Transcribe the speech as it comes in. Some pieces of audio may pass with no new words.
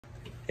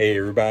Hey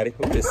everybody,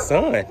 hope it's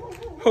sun.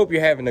 Hope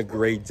you're having a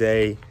great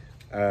day.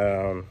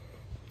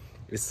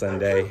 It's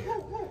Sunday.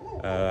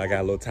 I got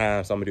a little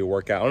time, so I'm gonna do a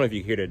workout. I don't know if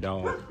you can hear the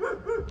dog.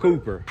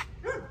 Cooper.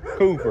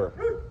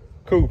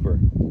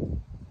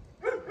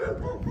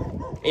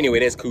 Anyway,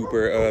 that's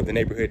Cooper, the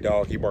neighborhood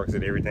dog. He barks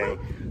at everything.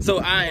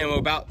 So I am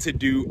about to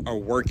do a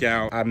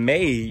workout. I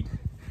made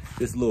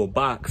this little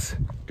box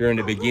during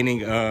the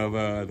beginning of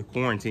the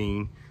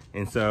quarantine.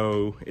 And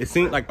so it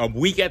seemed like a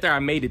week after I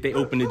made it, they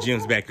opened the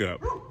gyms back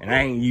up. And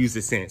I ain't used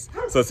it since.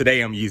 So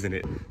today I'm using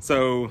it.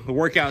 So the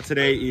workout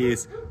today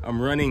is I'm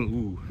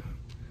running,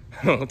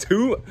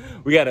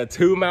 we got a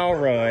 2-mile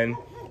run.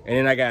 And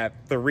then I got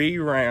 3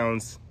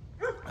 rounds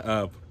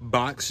of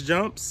box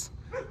jumps,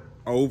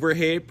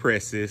 overhead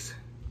presses.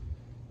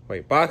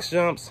 Box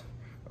jumps,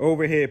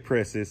 overhead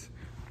presses,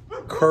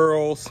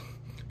 curls,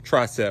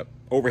 tricep,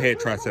 overhead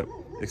tricep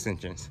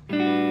extensions.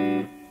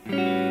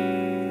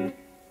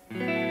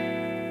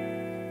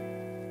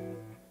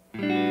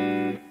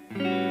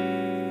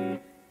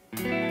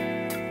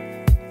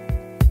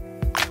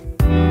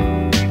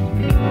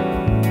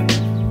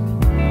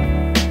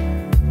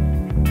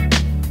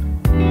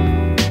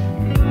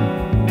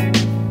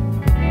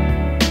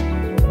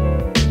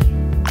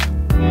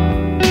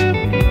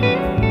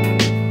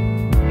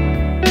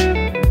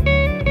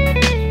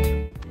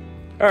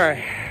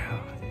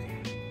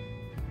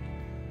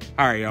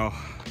 All right, y'all.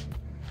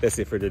 That's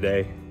it for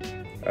today.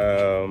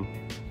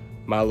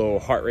 My little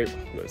heart rate,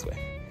 go this way.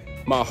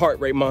 My heart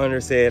rate monitor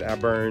said I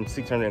burned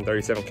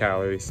 637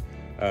 calories.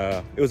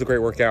 It was a great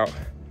workout.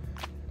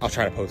 I'll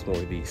try to post more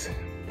of these.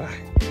 Bye.